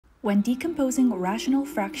When decomposing rational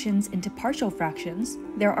fractions into partial fractions,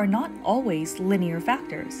 there are not always linear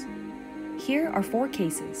factors. Here are 4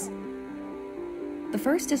 cases. The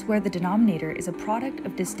first is where the denominator is a product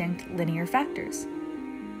of distinct linear factors.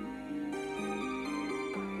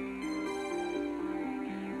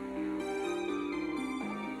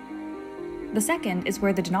 The second is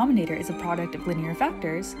where the denominator is a product of linear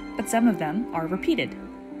factors, but some of them are repeated.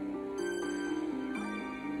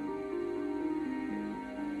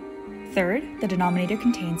 Third, the denominator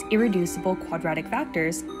contains irreducible quadratic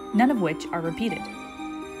factors, none of which are repeated.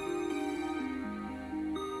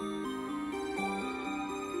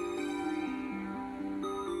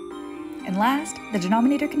 And last, the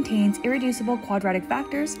denominator contains irreducible quadratic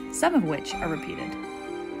factors, some of which are repeated.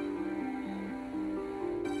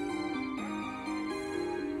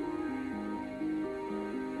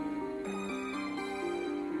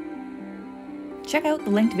 Check out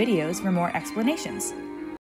the linked videos for more explanations.